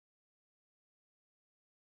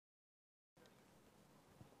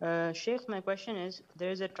Sheikh, my question is, there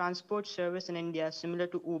is a transport service in India similar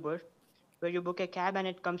to Uber, where you book a cab and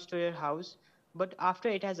it comes to your house, but after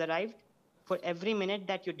it has arrived, for every minute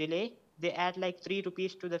that you delay, they add like 3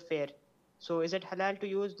 rupees to the fare. So is it halal to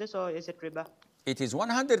use this or is it riba? It is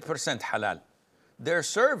 100% halal. Their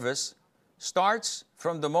service starts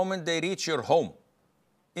from the moment they reach your home.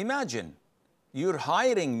 Imagine you're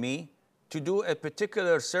hiring me to do a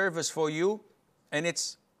particular service for you, and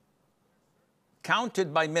it's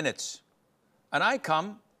counted by minutes. And I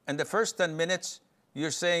come, and the first 10 minutes, you're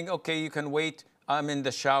saying, okay, you can wait. I'm in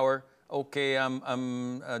the shower. Okay,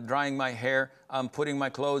 I'm drying my hair. I'm putting my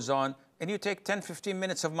clothes on. And you take 10, 15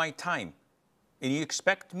 minutes of my time. And you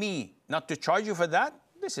expect me not to charge you for that?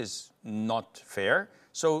 This is not fair.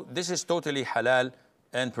 So this is totally halal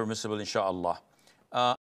and permissible, inshallah.